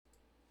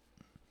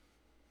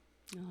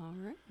All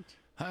right.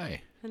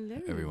 Hi, Hello.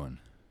 everyone.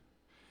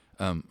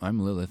 I'm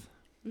Lilith.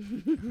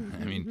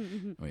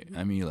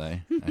 I'm Eli,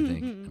 I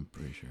think. I'm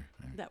pretty sure.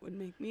 That would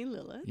make me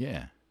Lilith.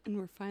 Yeah, And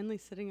we're finally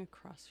sitting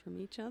across from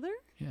each other.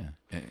 yeah.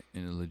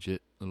 In a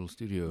legit little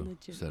studio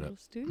setup. Little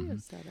studio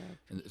setup.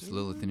 And it's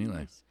Lilith and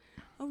Eli.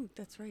 Oh,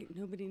 that's right.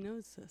 Nobody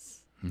knows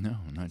this. No,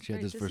 not yet.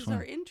 Right. This This first is one.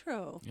 our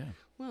intro. Yeah.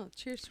 Well,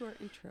 cheers to our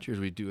intro. Cheers.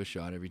 We do a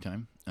shot every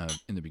time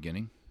in the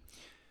beginning.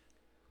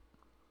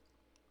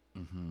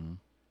 Mm-hmm.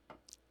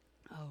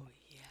 Oh,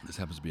 yeah. This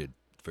happens to be a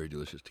very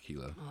delicious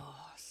tequila. Oh,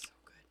 so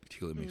good.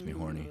 Tequila makes me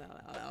horny.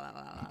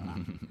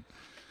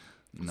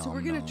 So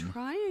we're going to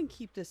try and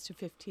keep this to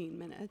 15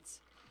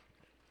 minutes.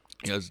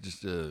 Yeah, let's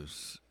just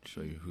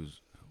show you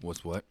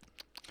what's what,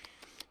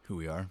 who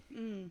we are.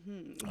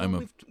 Mm-hmm. I'm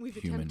well, a we've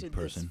human attempted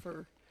person. This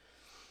for,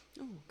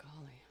 oh,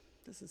 golly.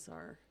 This is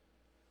our,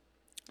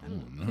 I Oh,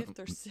 don't know, no. fifth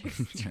or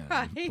sixth Yeah,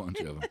 try. a bunch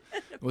of them.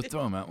 We'll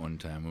throw them out one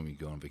time when we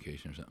go on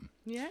vacation or something.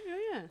 Yeah.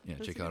 Yeah,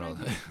 That's check a out all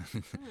good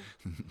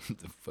the,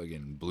 the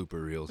fucking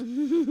blooper reels.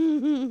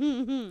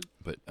 idea.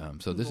 But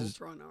so this is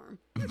Voltron arm.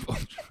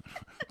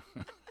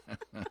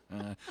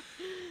 yeah,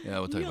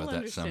 we'll talk You'll about that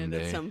understand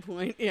someday. at some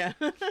point, yeah.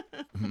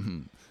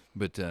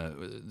 But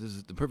this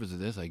is the purpose of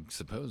this, I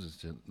suppose, is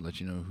to let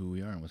you know who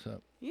we are and what's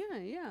up.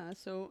 Yeah.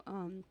 So,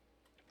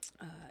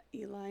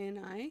 Eli and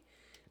I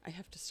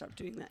have to stop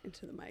doing that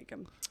into the mic.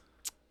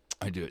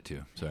 I do it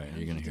too. Sorry, Yeah,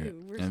 you're gonna you hear do. it,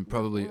 We're and smart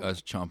probably world.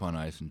 us chomp on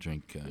ice and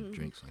drink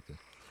drinks like this.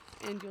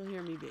 And you'll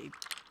hear me, babe.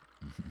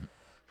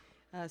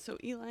 So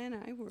Eli and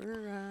I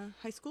were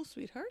high school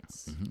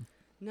sweethearts. Mm-hmm.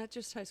 Not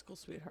just high school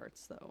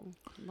sweethearts, though.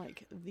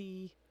 Like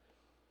the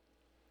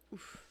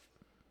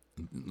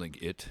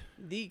Like it.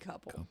 the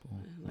couple.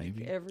 Like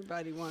maybe.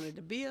 everybody wanted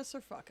to be us or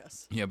fuck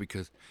us. Yeah,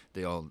 because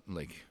they all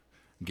like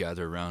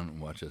gather around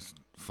and watch us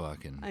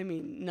fuck, and I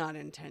mean, not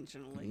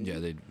intentionally. yeah,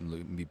 they'd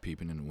be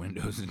peeping in the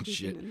windows and Peeping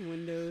shit. in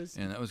windows.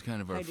 And that was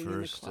kind of our hiding in the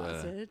first,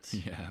 closet.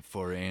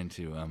 foray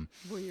into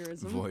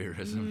Voyeurism.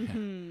 voyeurism. Yeah.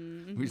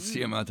 Mm-hmm. We'd see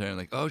them out there and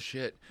like, oh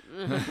shit,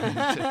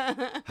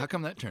 how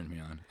come that turned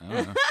me on? I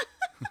don't know.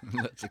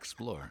 Let's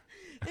explore.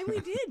 And we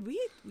did. We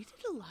did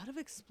a lot of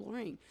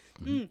exploring.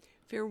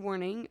 Fair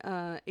warning,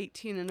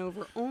 18 and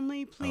over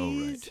only,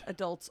 please. right.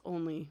 Adults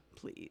only,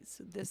 please.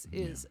 This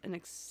is an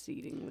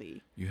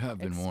exceedingly You have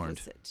been warned.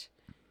 explicit.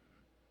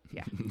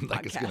 Yeah.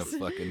 Like it's gonna podcast.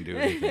 fucking do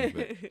anything,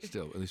 but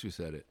still, at least we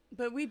said it.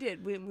 But we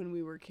did. When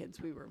we were kids,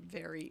 we were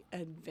very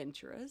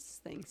adventurous,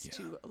 thanks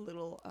to a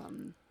little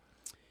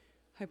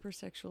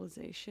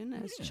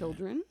hypersexualization as Yeah.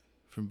 children.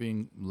 From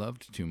being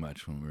loved too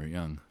much when we were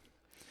young.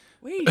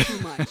 Way too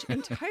much.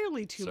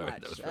 Entirely too Sorry,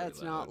 much. that was very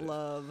That's loud. not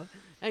love.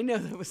 I know,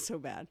 that was so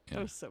bad. Yeah.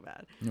 That was so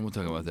bad. And we'll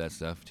talk about that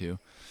stuff too.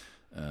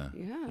 Yeah,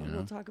 know?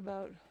 we'll talk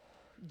about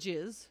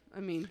jizz. I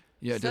mean,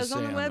 Yeah, it it does says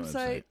on say the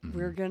website, Mhm.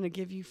 we're going to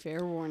give you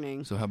fair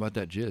warning. So how about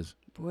that jizz?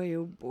 Boy,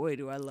 oh boy,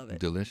 do I love it.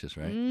 Delicious,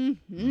 right?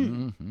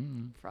 Mm-hmm.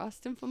 Mm-hmm.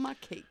 Frosting for my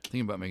cake.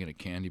 Thinking about making a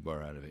candy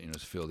bar out of it. You know,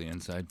 just fill the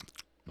inside.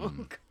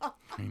 Oh,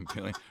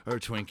 God. Or a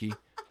Twinkie,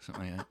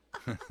 something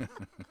like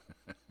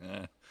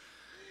that.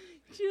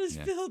 Just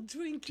Yeah. filled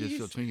Twinkies. Just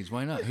filled Twinkies.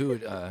 Why not? Who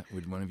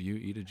would one of you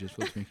eat a just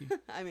filled Twinkie?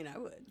 I mean, I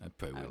would. I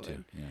probably would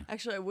too. Yeah,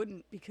 Actually, I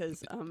wouldn't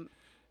because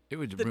it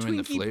would the ruin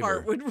the Twinkie flavor.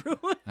 part would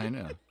ruin. I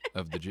know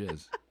of the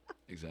jizz.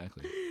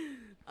 Exactly.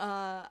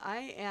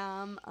 I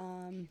am,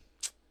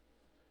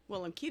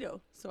 well, I'm keto,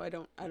 so I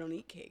don't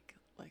eat cake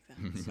like that.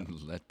 So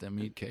Let them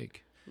eat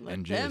cake. let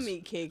and them jizz.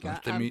 eat cake.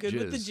 Let them I'm eat good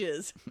with the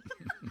jizz.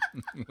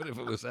 jizz. What if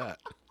it was that?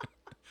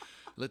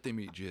 Let them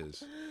eat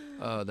jizz.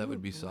 Oh, that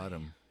would be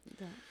Sodom.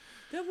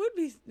 That would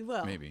be,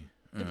 well, Maybe.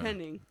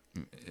 depending.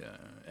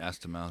 Ass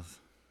to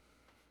mouth.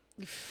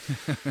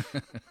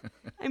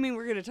 I mean,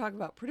 we're going to talk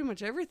about pretty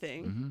much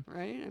everything, Mm-hmm.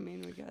 right? I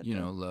mean, we got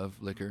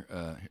Love, liquor,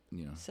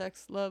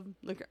 sex, love,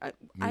 liquor. I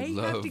We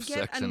have love to get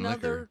sex and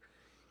another liquor.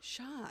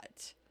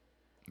 shot.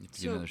 You have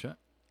to get another shot?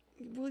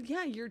 Well,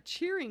 yeah, you're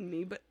cheering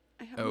me, but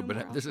I have Oh, no but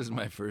more this is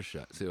alcohol. my first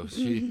shot. So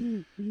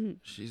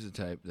she's the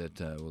type that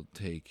will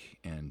take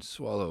and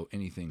swallow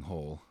anything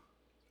whole.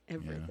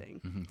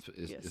 Everything.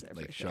 It's Yes, like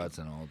everything. shots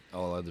and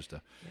all other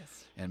stuff.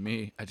 Yes. And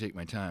me, I take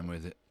my time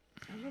with it.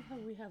 I love how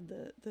we have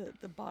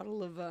the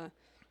bottle of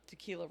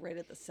tequila right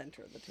at the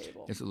center of the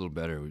table. It's a little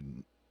better.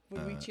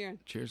 What are we cheering?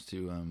 Cheers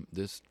to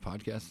this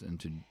podcast and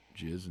to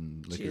jizz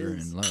and liquor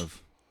Jizz. and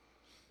love.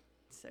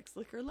 Sex,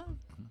 liquor, love.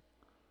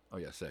 Oh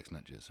yeah, sex,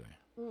 not jizz. Sorry.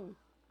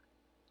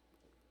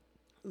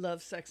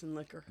 Love, sex, and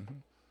liquor.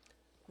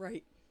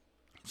 Right.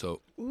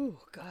 So Ooh,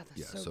 God,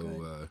 that's yeah, so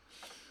good.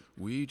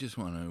 We just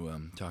want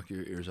to talk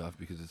your ears off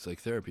because it's like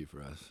therapy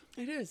for us.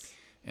 It is.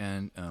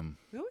 And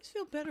We always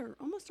feel better.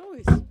 Almost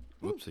always.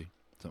 whoopsie,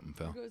 something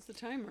fell. There goes the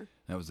timer.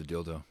 That was the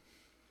dildo.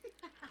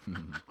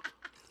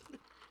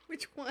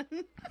 Which one?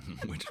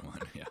 Which one?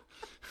 Yeah.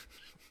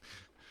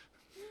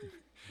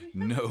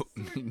 No,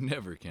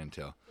 never can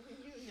tell.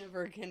 You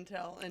never can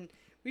tell. And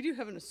we do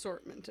have an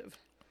assortment of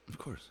Of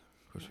course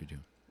we do.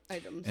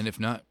 items. And if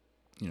not,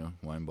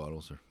 wine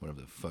bottles or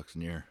whatever the fuck's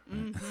near.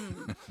 Right?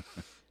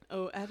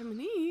 Oh, Adam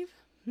and Eve.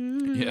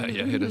 Yeah,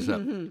 hit us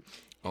up. Hit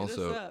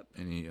Also, us up.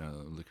 any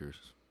liquor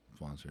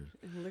sponsors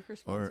Liquor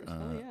or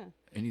sponsors.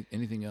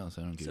 anything else?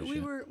 I don't give So a we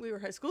shit. were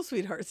high school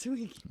sweethearts. So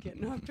we keep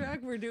getting off track.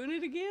 We're doing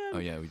it again. Oh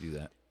yeah, we do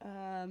that.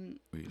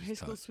 We High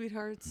just school talk.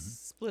 sweethearts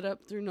split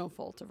up through no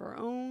fault of our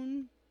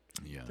own.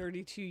 Yeah.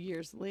 32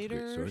 years great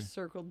later, story.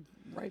 circled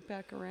right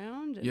back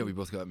around. Yeah, we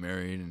both got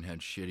married and had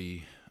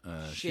shitty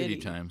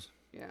times.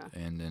 Yeah.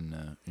 And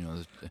then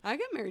I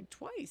got married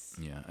twice.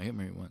 yeah, I got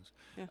married once.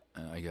 Yeah.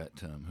 I got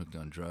hooked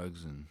on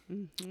drugs and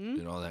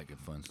did all that good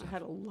fun I stuff.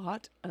 had a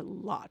lot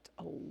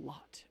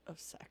of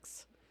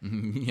sex.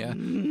 Yeah.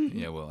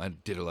 Yeah, well, I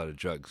did a lot of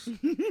drugs.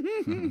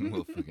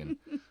 We'll fucking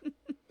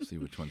see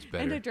which one's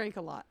better. And I drank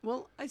a lot.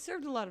 Well, I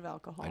served a lot of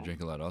alcohol. I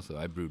drank a lot also.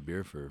 I brewed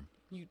beer for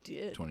You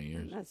did. 20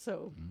 years. And that's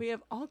so we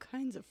have all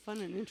kinds of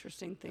fun and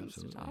interesting things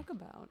Absolutely. to talk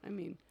about. I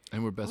mean,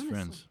 And we're best honestly,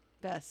 friends.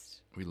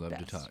 Best. We love to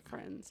best talk.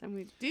 friends, and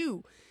we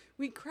do.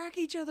 We crack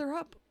each other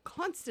up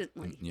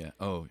constantly. Yeah.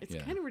 Oh, It's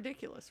yeah. kind of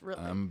ridiculous, really.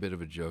 I'm a bit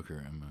of a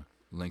joker. I'm a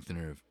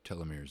lengthener of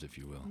telomeres, if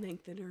you will.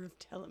 Lengthener of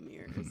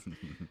telomeres.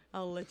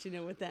 I'll let you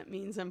know what that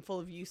means. I'm full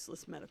of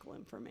useless medical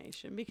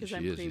information because She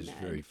I'm is. pre-med. She's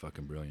very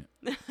fucking brilliant.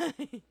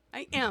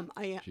 I am.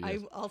 She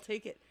is. I'll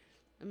take it.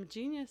 I'm a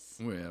genius.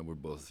 Well, yeah, we're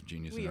both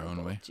genius We in our are own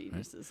both way.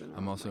 geniuses in our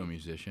I'm own also way. a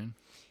musician.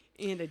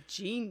 And a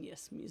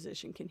genius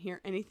musician can hear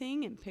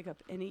anything and pick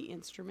up any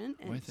instrument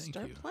and Why, thank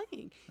start you.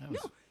 playing. That No,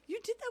 was- you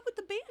did that with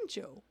the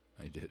banjo.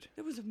 I did.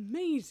 It was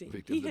amazing.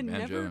 Picked up He the had banjo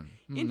never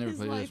and in never his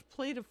played life this.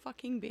 played a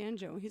fucking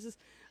banjo. He says,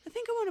 I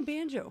think I want a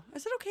banjo. I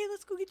said, okay,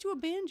 let's go get you a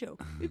banjo.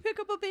 We pick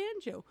up a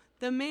banjo.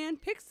 The man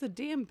picks the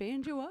damn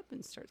banjo up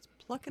and starts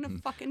plucking a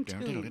fucking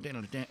tune.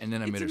 And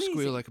then I It's made her amazing.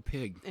 squeal like a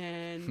pig.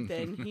 And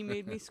then he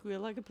made me squeal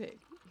like a pig.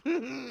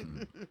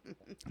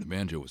 The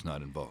banjo was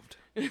not involved.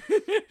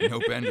 No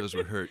banjos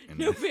were hurt. In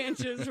No this.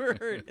 banjos were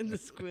hurt in the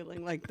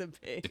squealing like the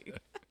pig.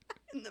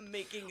 In the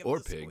making of Or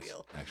the pigs,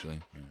 squeal. actually.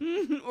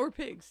 Yeah. Or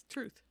pigs.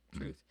 Truth.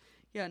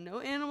 Yeah, no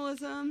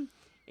animalism.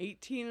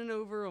 18 and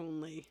over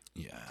only.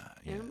 Yeah.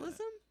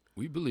 Animalism?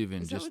 We believe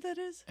in Is that just what that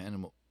is?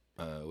 animal.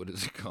 What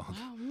is it called?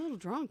 Wow, I'm a little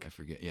drunk. I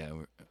forget. Yeah,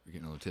 we're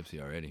getting a little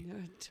tipsy already. Yeah,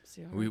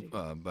 tipsy We,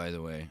 already. by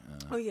the way,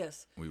 Oh,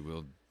 yes. we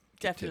will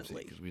get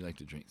Definitely. because we like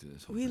to drink through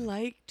this whole We thing.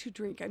 like to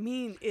drink. I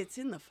mean, it's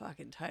in the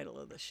fucking title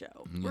of the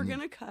show. We're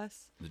going to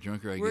cuss. The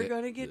drunker I We're get,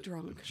 gonna get the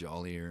drunk.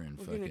 jollier and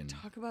We're fucking. going to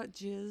talk about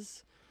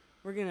jizz.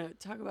 We're going to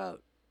talk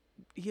about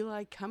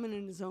Eli coming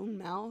in his own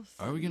mouth.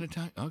 Are we gonna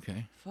talk?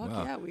 Okay. Fuck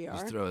wow. yeah, we are.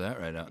 Just throw that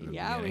right out in the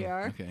Yeah, we beginning.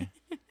 are. Okay.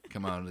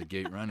 Come out of the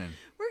gate running.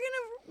 We're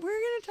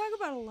gonna talk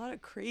about a lot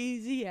of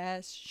crazy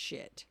ass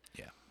shit.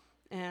 Yeah.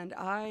 And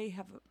I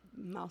have a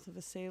mouth of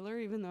a sailor,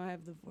 even though I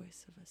have the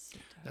voice of a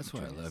sitar. That's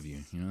why I love you.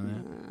 You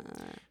know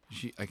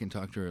that? I can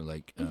talk to her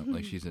like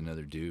she's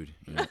another dude.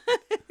 You know?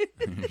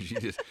 She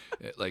just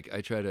like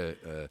I try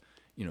to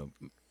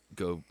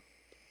go.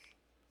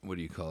 What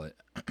do you call it?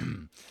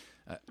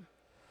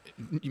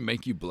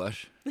 Make you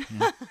blush.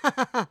 Yeah.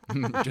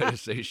 Try to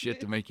say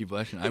shit to make you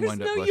blush, and I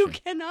wind up no, blushing. you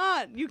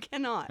cannot. You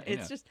cannot.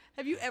 It's know. just.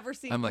 Have you ever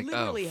seen? I'm like, oh,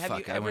 literally, have you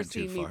fuck, I ever went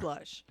too seen me far.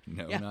 blush?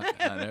 No, Yeah. not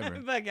ever.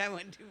 Like I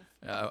went too.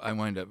 I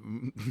wind up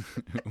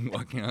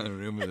walking out of the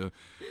room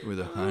with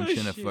a hunch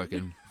and a shoot.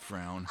 fucking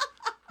frown.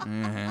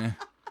 I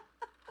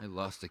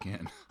lost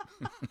again.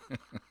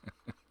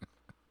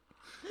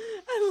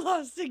 I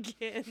lost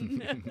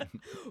again.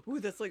 Ooh,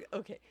 that's like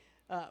okay.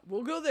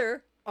 We'll go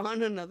there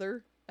on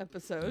another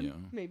episode, Yeah.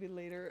 maybe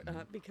later,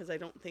 because I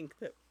don't think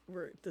that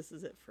this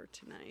is it for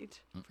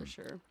tonight for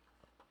sure.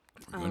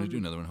 We're going to do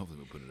another one. Hopefully,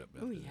 we'll put it up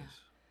after Oh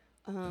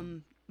yeah.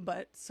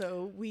 But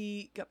so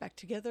we got back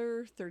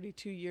together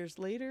 32 years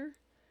later.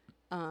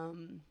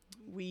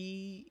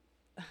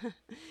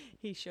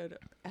 He showed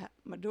up at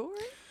my door.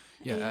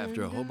 Yeah,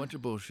 after a whole and, bunch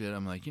of bullshit,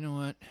 I'm like, you know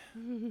what?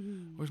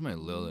 Where's my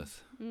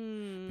Lilith?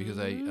 Because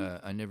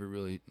I never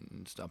really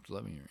stopped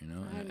loving her, you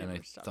know? I And never I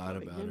stopped thought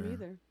loving about him her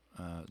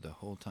either. the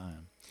whole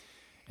time.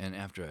 And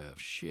after a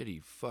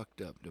shitty,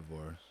 fucked up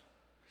divorce,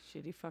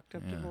 Shitty fucked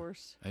up Yeah.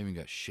 divorce. I even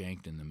got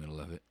shanked in the middle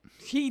of it.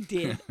 He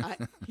did.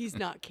 He's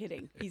not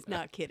kidding. He's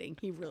not kidding.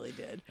 He really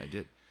did. I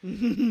did.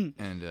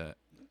 And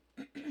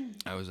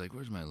I was like,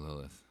 where's my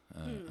Lilith?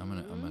 I'm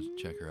gonna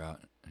check her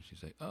out. And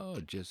she's like, oh,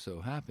 it just so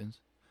happens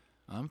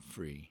I'm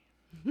free.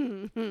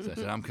 So I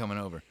said, I'm coming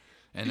over.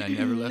 And I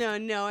never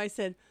left. No. I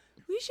said,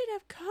 we should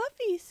have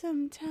coffee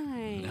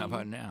sometime. How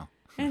about now?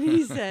 And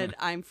he said,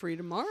 I'm free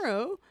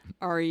tomorrow.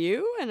 Are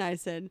you? And I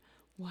said,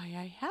 why,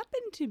 I happen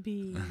to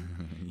be.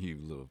 You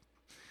little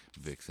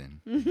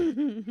vixen.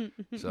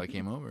 So I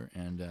came over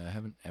and I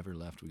haven't ever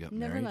left. We got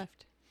Never married.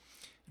 left.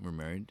 We're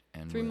married.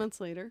 And 3 months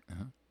later.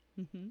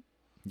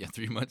 Yeah,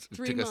 3 months. It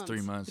 3 took months. us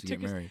 3 months It to get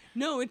took us- married.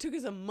 No, it took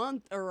us a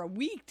month or a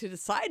week to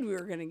decide we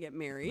were going to get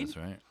married. That's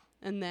right.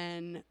 And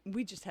then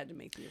we just had to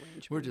make the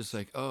arrangements. We're just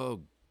like,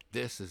 oh,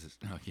 this is,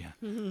 oh, yeah.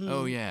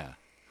 Oh, yeah.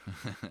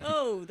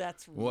 Oh,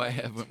 that's right. Why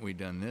haven't we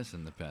done this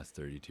in the past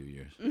 32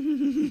 years?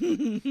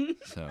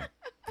 So,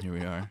 here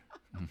we are.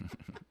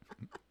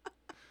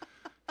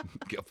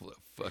 Couple of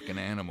fucking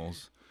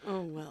animals.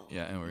 Oh, well.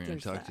 Yeah, and we're going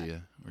there's to talk to that.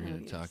 you. We're going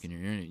to yes. talk in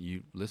your ear.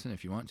 You listen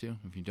if you want to.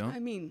 If you don't, I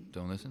mean,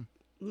 don't listen.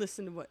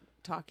 listen to what?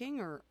 Talking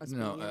or us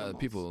No, being animals?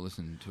 people will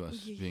listen to us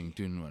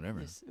doing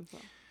whatever. Yes,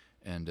 well.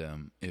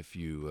 And if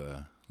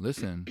you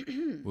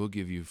listen, we'll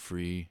give you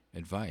free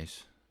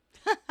advice.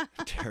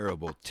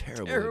 terrible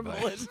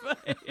advice.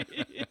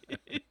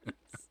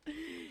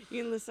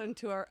 You can listen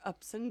to our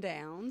ups and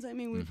downs. I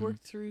mean, we've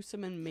worked through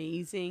some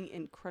amazing,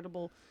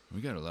 incredible,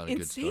 We got a lot of good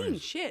insane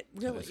stories. shit,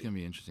 So really. it's going to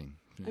be interesting.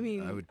 I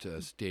mean, I would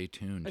stay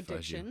tuned if I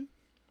was you.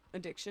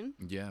 Addiction.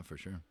 Yeah, for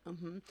sure.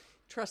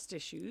 Trust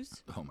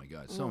issues. Oh my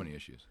God, so many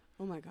issues.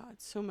 Oh my God,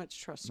 so much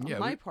trust on Yeah,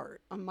 my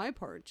part. On my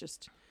part,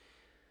 just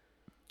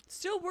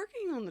still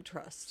working on the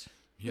trust.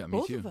 Yeah, me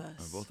both too. of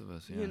us. Both of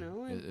us, yeah. You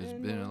know, It's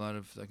and, been a lot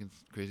of fucking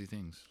crazy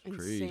things.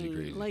 insane,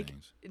 Crazy like,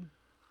 things.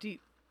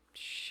 Deep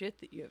shit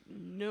that you have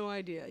no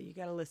idea. You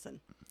got to listen.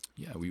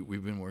 Yeah,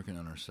 we've been working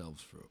on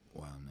ourselves for a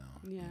while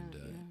now. Yeah,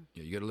 and,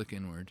 you got to look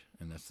inward,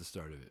 and that's the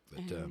start of it. But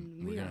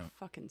And we're we gonna are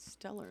fucking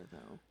stellar,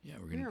 though. yeah,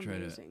 we're we gonna are try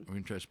amazing.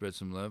 to spread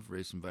some love,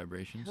 raise some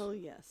vibrations. Hell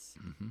yes.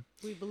 Mm-hmm.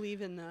 We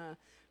believe in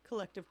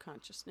collective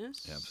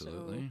consciousness.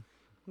 Absolutely.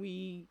 So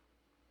we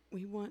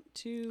want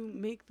to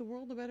make the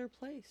world a better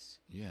place.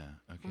 Yeah.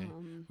 Okay.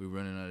 We're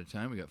running out of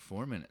time. We got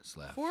 4 minutes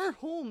left. 4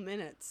 whole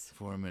minutes.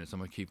 4 minutes. I'm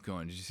gonna keep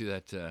going. Did you see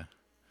that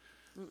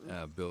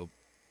Bill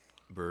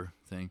Burr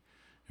thing?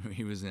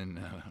 He was in.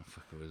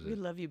 What was We it?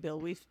 love you, Bill.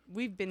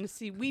 We've been to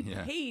see. We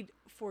Yeah. paid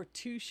for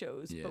 2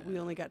 shows, Yeah. but we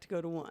only got to go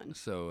to 1.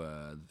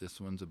 So this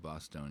one's a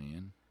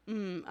Bostonian.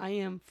 I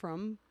am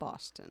from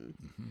Boston.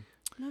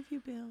 Mm-hmm. Love you,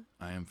 Bill.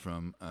 I am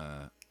from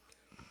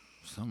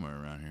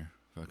somewhere around here.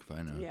 Fuck if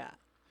I know. Yeah.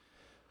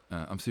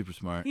 I'm super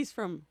smart. He's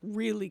from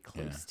really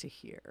close to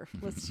here.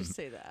 Let's just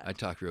say that. I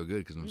talk real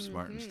good because I'm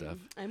smart and stuff.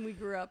 And we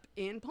grew up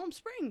in Palm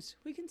Springs.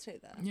 We can say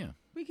that. Yeah.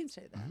 We can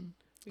say that.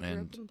 We grew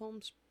And- up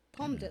in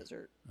Palm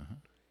Desert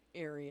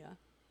area.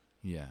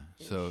 Yeah.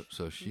 So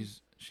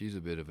she's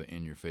a bit of a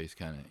in your face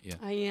kind of. Yeah.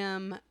 I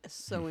am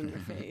so in your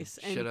face.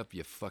 And Shut up,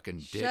 you fucking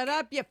dick. Shut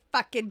up, you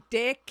fucking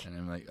dick. And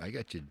I'm like, I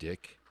got your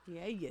dick.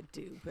 Yeah, you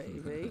do,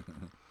 baby.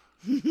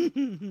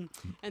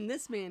 And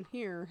this man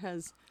here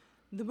has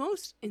the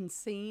most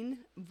insane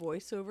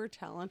voiceover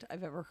talent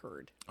I've ever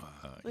heard.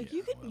 Like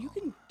yeah, you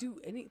can do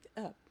anything.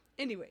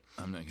 Anyway,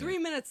 I'm not gonna 3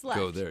 minutes left.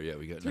 Go there. Yeah,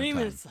 we got 3 no time.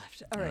 minutes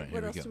left. All right, here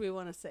what we else go. do we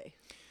want to say?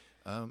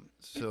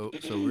 So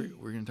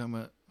we're gonna talk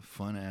about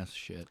fun ass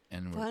shit,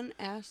 and Fun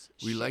ass.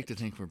 we like to shit.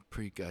 think we're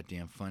pretty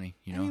goddamn funny,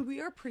 you I know. mean,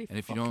 we are pretty. And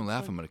if you fucking don't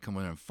laugh, fun. I'm gonna come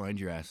in and find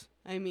your ass.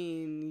 I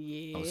mean,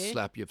 yeah. I'll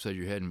slap you upside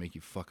your head and make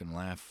you fucking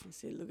laugh.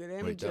 See, look at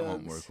them Wait, that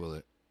won't jugs. work, will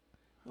it?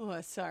 Oh,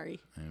 sorry.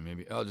 And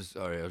maybe I'll just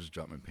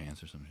drop my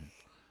pants or some shit.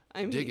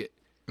 I mean, Dig it.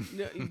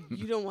 No,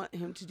 you don't want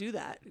him to do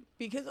that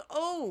because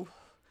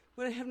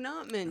what I have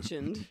not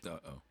mentioned,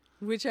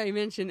 which I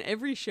mention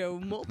every show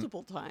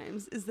multiple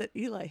times, is that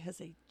Eli has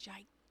a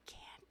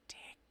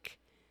gigantic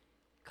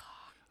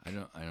cock. I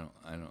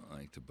don't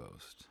like to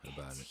boast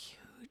about It's it.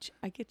 huge.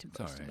 I get to boast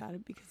all right. about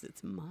it because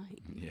it's mine.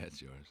 Yeah,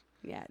 it's yours.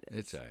 Yeah, it is.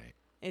 It's alright.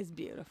 It's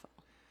beautiful.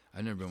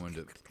 I've never been one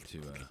to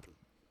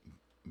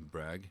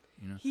brag,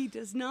 you know. He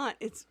does not.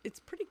 It's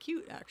pretty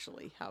cute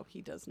actually how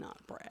he does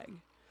not brag.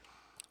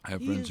 I have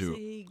He friends is who.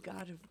 a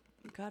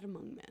god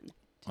among men.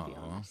 To be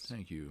honest.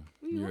 Thank you.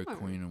 You You're a are.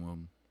 queen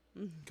among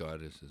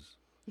goddesses.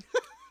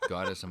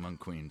 Goddess among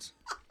queens.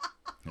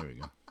 There we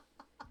go.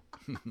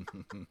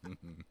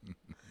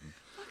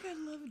 Fuck, I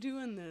love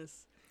doing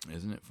this.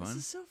 Isn't it fun? This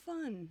is so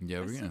fun. Yeah,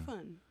 it's we're so gonna-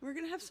 fun. We're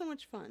gonna have so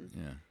much fun.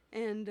 Yeah.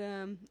 And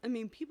I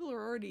mean, people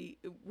are already.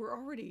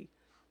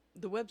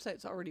 The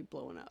website's already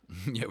blowing up.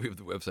 Yeah, we have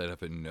the website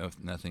up and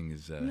nothing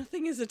is.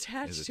 Nothing is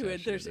attached to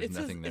it. There's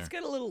nothing there. It's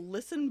got a little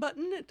listen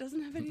button. It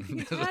doesn't have anything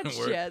It doesn't attached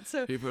work. yet.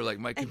 So People are like,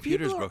 my and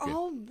computer's people are broken.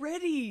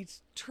 already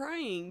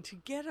trying to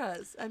get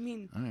us. I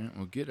mean, All right,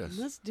 well, get us.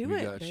 let's do we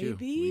it, got baby. You.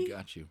 We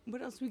got you.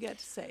 What else we got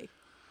to say?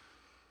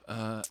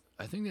 I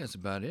think that's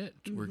about it.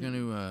 We're going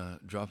to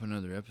drop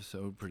another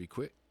episode pretty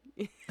quick,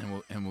 and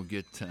we'll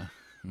get a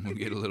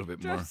little bit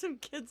Drop more. some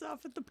kids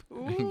off at the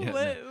pool. Yeah,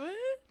 What? no. What?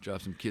 Drop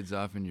some kids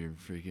off in your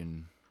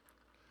freaking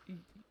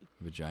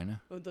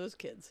vagina. Oh, those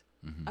kids.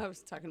 I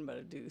was talking about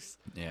a deuce.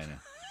 Yeah,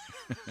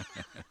 I know.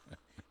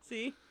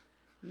 See?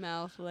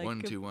 Mouth like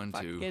One, a two, 1,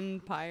 2. fucking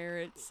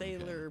pirate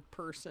sailor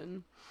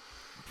person.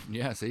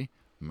 Yeah, see,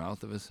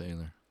 mouth of a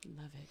sailor.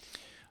 Love it.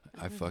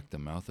 I fucked the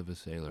mouth of a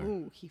sailor.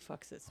 Ooh, he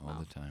fucks its All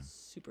mouth. the time.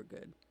 Super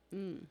good.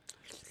 I'm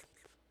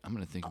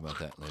gonna think about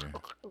that later.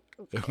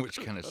 Which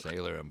kind of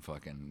sailor I'm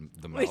fucking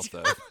the Which-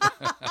 mouth of?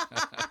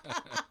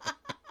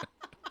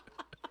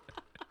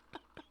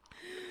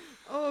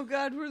 Oh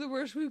God, we're the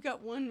worst. We've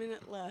got 1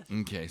 minute left.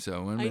 Okay,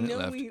 so 1 I minute know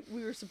left. we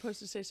were supposed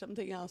to say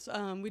something else.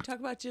 We talk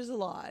about jizz a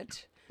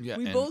lot. Yeah,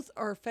 we and both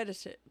are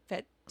fetishists.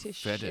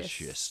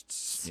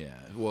 fetishists. Yeah.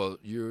 Well,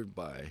 you're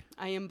bi.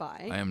 I am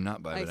bi. I am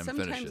not bi, I but I'm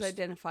sometimes fetishist.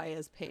 identify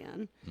as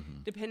pan,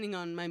 depending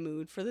on my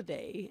mood for the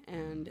day.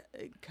 And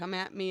come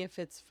at me if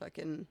that's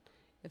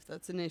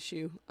an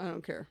issue. I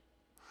don't care.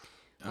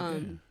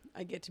 Okay.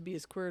 I get to be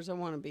as queer as I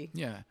want to be.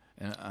 Yeah,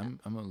 and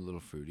I'm a little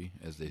fruity,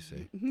 as they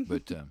say.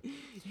 But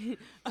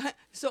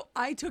so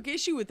I took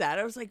issue with that.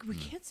 I was like, we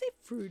can't say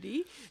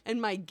fruity.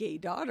 And my gay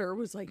daughter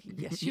was like,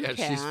 yes, you can.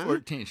 Yeah, she's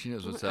 14. She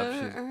knows what's up.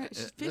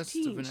 She's 15. That's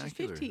the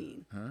vernacular. She's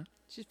 15. Huh?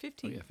 She's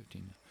 15. Oh, yeah,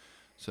 15.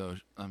 So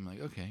I'm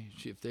like, okay,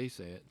 if they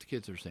say it, the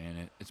kids are saying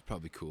it, it's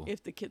probably cool.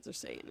 If the kids are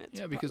saying it.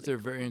 Yeah, because they're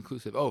very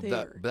inclusive. Oh,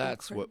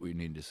 that's what we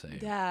need to say.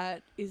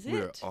 That is it.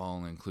 We're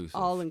all inclusive.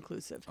 All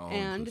inclusive.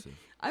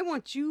 I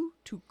want you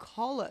to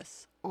call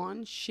us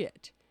on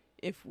shit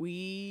if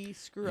we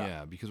screw up.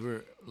 Yeah, because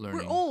we're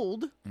learning. We're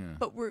old,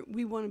 but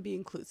we want to be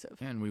inclusive.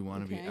 And we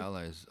want to be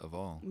allies of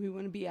all. We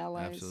want to be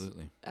allies.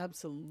 Absolutely.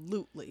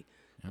 Absolutely.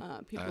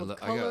 Yep. People of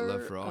I color. got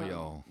love for all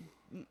y'all.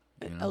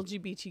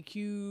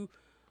 LGBTQIA+.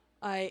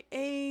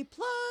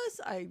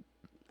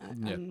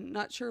 I'm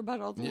not sure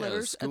about all the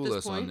letters at this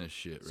point. School us on this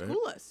shit, right?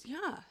 School us.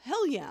 Yeah.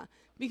 Hell yeah.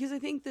 Because I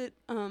think that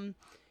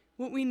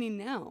what we need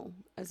now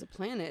as a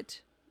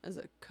planet, as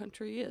a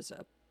country, as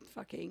a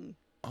fucking...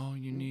 All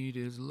you need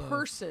is love.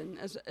 Person,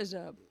 as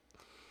a...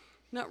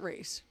 Not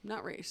race.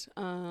 No,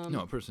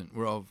 person.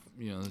 We're all,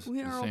 we are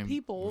all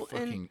people. We're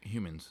fucking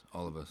humans,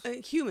 all of us.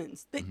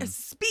 Humans. A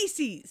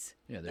species.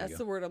 Yeah, there you That's go.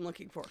 the word I'm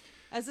looking for.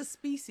 As a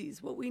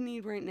species, what we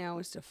need right now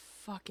is to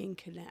fucking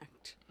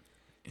connect.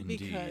 Indeed.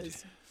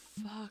 Because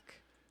fuck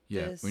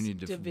this we need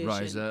to division.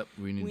 rise up.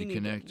 We need to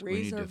connect. To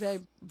raise our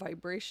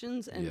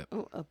vibrations. And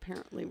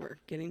apparently we're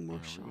getting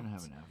more shots. We're going to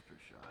have an after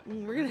shot.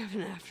 We're going to have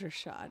an after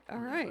shot. All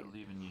right.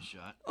 Leaving you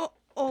shot.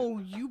 Oh,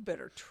 you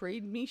better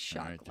trade me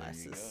shot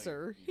glasses,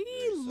 sir.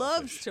 He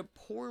loves to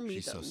pour me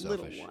the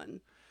little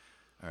one.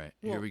 All right,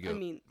 here we go. I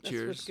mean, that's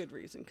cheers. for good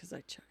reason, because I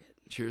chug it.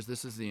 Cheers.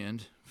 This is the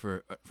end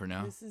for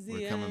now. This is the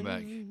We're end. coming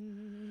back.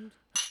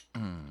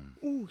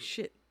 Ooh,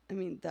 shit. I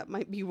mean, that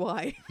might be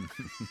why.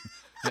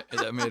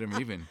 That made him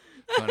even,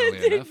 funnily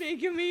enough. It did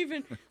make him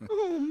even.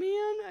 Oh,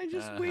 man, I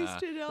just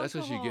wasted alcohol. That's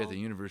what you get. The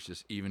universe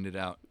just evened it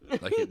out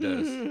like it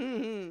does.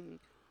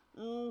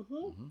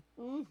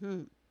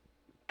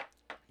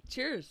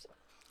 Cheers.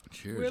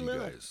 Cheers, We're you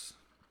Lilith. guys.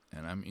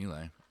 And I'm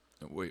Eli.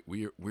 Wait,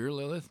 we're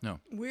Lilith?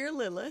 No. We're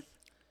Lilith.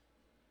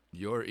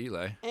 You're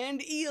Eli.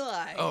 And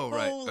Eli. Oh,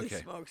 right. Holy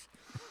Okay. smokes.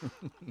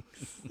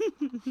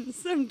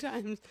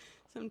 Sometimes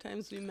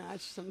we match.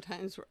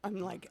 Sometimes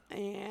I'm like,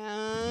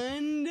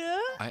 and...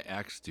 I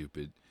act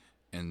stupid,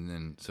 and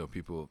then so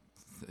people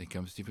think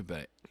I'm stupid,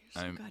 but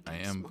I am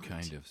smart.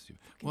 kind of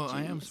stupid. Well,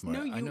 I am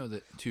smart. No, I know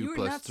that 2 you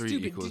plus 3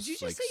 stupid. equals Did you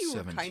just like say you were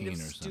 17 kind of or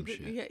some stupid?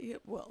 shit. Yeah,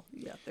 well,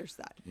 yeah, there's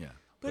that. Yeah.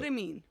 But I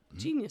mean,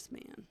 genius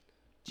man.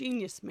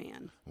 Genius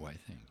man. Why,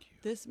 thank you.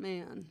 This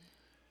man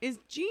is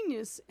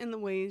genius in the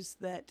ways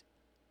that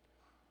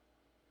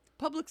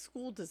public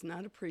school does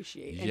not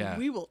appreciate. And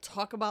we will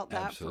talk about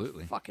that for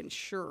fucking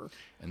sure.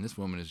 And this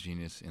woman is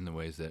genius in the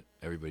ways that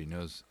everybody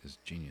knows is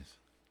genius.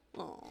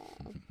 Oh.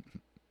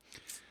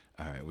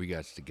 All right, we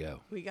got to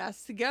go. We got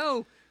to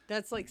go.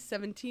 That's like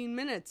 17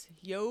 minutes.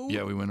 Yo.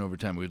 Yeah, we went over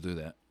time. We'll do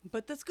that.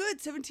 But that's good.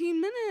 17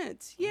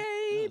 minutes.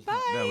 Yay.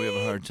 Bye. Yeah, we have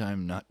a hard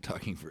time not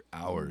talking for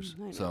hours.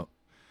 So,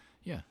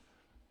 yeah.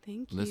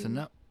 Thank you. Listen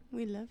up.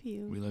 We love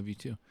you. We love you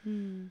too.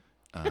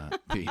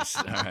 Peace.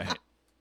 All right.